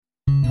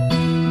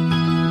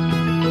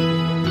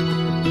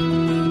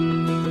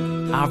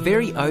our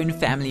very own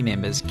family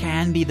members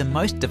can be the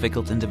most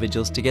difficult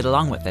individuals to get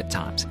along with at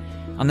times.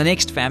 On the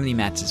next Family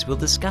Matters, we'll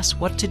discuss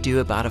what to do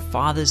about a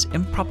father's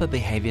improper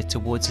behavior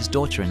towards his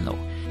daughter-in-law.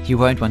 You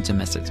won't want to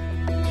miss it.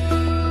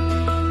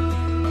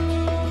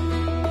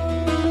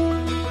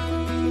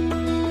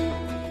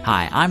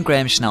 Hi, I'm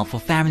Graham Schnell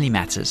for Family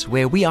Matters,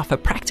 where we offer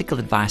practical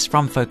advice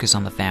from Focus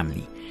on the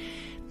Family.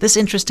 This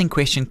interesting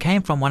question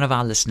came from one of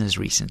our listeners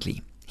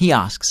recently. He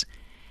asks,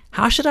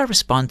 how should I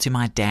respond to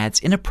my dad's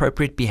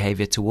inappropriate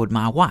behavior toward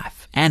my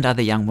wife and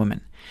other young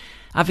women?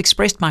 I've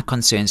expressed my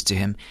concerns to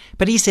him,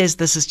 but he says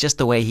this is just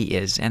the way he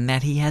is and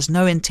that he has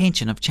no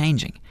intention of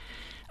changing.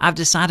 I've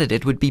decided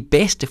it would be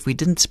best if we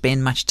didn't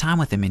spend much time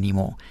with him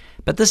anymore,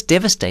 but this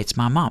devastates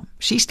my mom.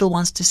 She still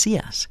wants to see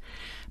us.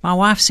 My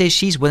wife says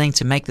she's willing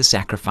to make the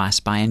sacrifice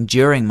by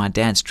enduring my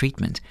dad's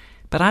treatment,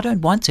 but I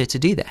don't want her to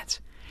do that.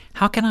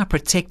 How can I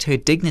protect her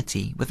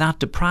dignity without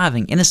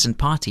depriving innocent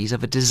parties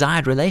of a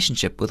desired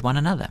relationship with one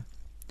another?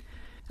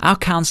 Our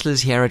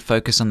counselors here at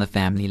Focus on the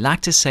Family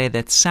like to say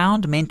that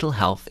sound mental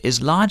health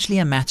is largely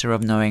a matter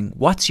of knowing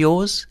what's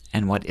yours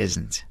and what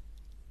isn't.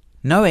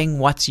 Knowing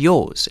what's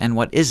yours and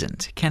what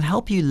isn't can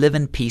help you live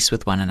in peace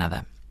with one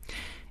another.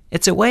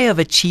 It's a way of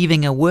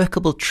achieving a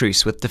workable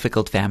truce with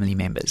difficult family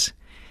members.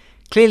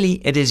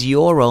 Clearly, it is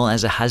your role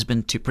as a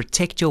husband to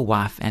protect your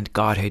wife and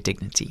guard her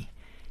dignity.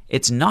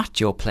 It's not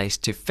your place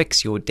to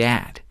fix your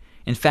dad.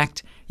 In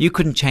fact, you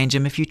couldn't change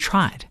him if you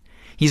tried.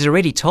 He's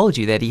already told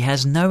you that he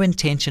has no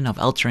intention of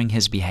altering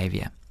his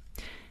behavior.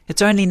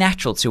 It's only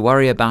natural to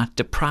worry about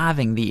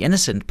depriving the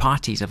innocent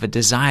parties of a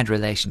desired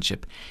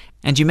relationship,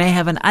 and you may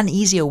have an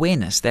uneasy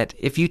awareness that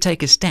if you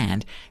take a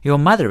stand, your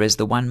mother is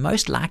the one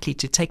most likely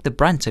to take the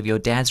brunt of your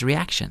dad's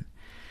reaction.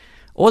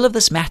 All of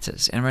this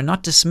matters, and we're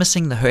not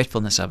dismissing the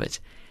hurtfulness of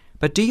it,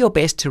 but do your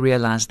best to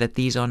realize that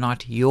these are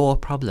not your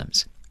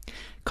problems.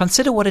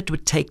 Consider what it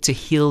would take to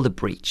heal the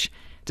breach,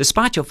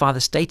 despite your father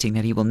stating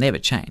that he will never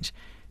change,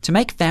 to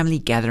make family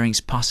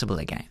gatherings possible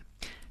again.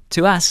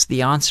 To us,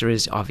 the answer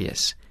is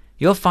obvious.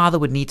 Your father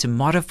would need to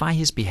modify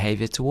his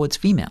behavior towards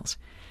females.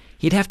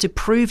 He'd have to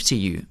prove to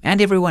you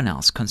and everyone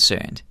else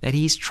concerned that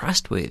he's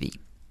trustworthy.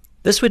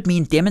 This would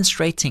mean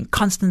demonstrating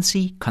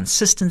constancy,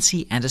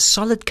 consistency, and a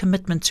solid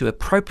commitment to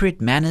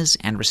appropriate manners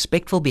and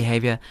respectful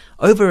behavior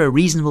over a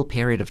reasonable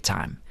period of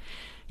time.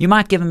 You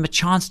might give him a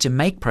chance to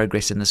make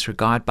progress in this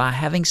regard by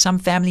having some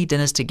family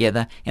dinners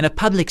together in a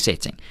public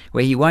setting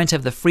where he won't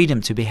have the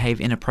freedom to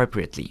behave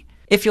inappropriately.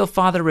 If your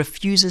father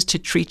refuses to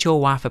treat your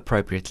wife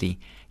appropriately,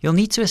 you'll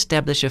need to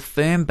establish a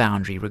firm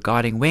boundary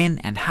regarding when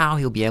and how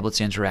he'll be able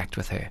to interact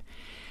with her.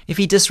 If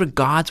he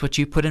disregards what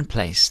you put in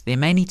place, there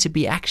may need to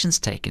be actions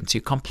taken to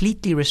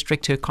completely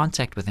restrict her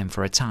contact with him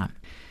for a time.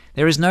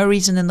 There is no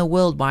reason in the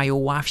world why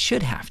your wife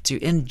should have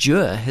to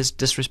endure his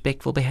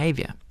disrespectful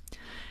behavior.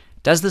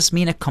 Does this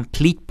mean a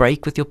complete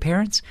break with your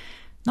parents?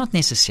 Not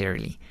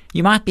necessarily.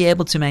 You might be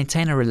able to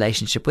maintain a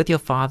relationship with your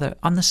father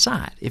on the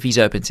side if he's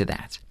open to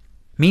that.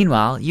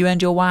 Meanwhile, you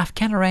and your wife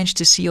can arrange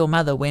to see your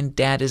mother when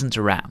dad isn't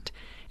around.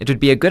 It would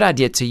be a good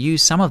idea to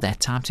use some of that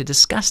time to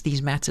discuss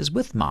these matters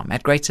with mom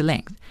at greater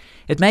length.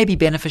 It may be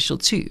beneficial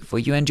too for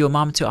you and your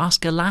mom to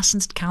ask a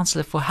licensed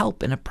counselor for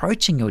help in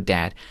approaching your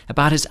dad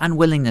about his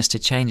unwillingness to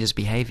change his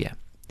behavior.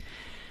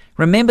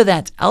 Remember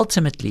that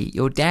ultimately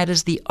your dad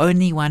is the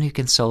only one who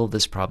can solve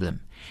this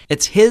problem.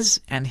 It's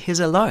his and his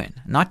alone,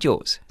 not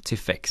yours, to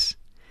fix.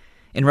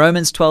 In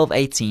Romans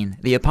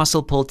 12:18, the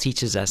Apostle Paul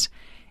teaches us,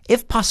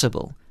 if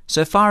possible,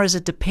 so far as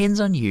it depends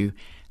on you,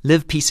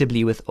 live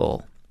peaceably with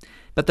all.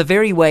 But the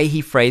very way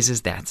he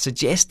phrases that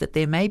suggests that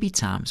there may be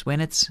times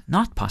when it's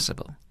not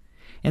possible.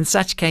 In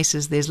such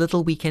cases, there's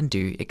little we can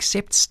do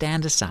except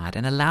stand aside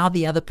and allow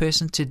the other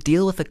person to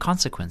deal with the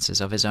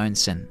consequences of his own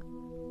sin.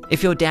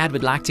 If your dad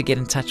would like to get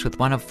in touch with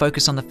one of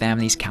Focus on the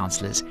Family's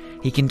counselors,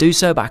 he can do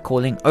so by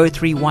calling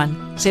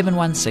 031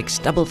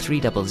 716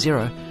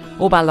 3300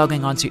 or by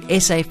logging on to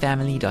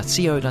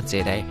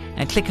safamily.co.za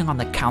and clicking on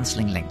the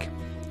counseling link.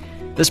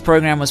 This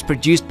program was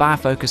produced by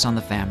Focus on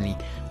the Family.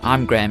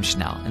 I'm Graham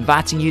Schnell,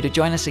 inviting you to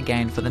join us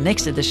again for the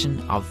next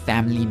edition of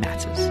Family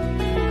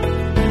Matters.